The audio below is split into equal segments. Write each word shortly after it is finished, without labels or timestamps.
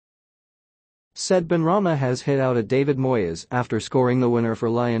said Benrahma has hit out at David Moyes after scoring the winner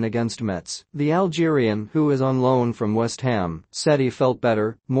for Lyon against Metz. The Algerian, who is on loan from West Ham, said he felt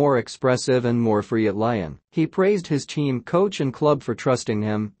better, more expressive and more free at Lyon. He praised his team, coach and club for trusting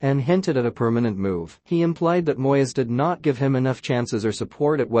him and hinted at a permanent move. He implied that Moyes did not give him enough chances or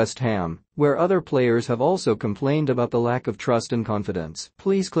support at West Ham, where other players have also complained about the lack of trust and confidence.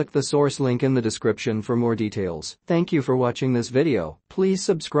 Please click the source link in the description for more details. Thank you for watching this video. Please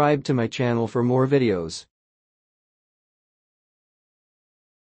subscribe to my channel for more videos.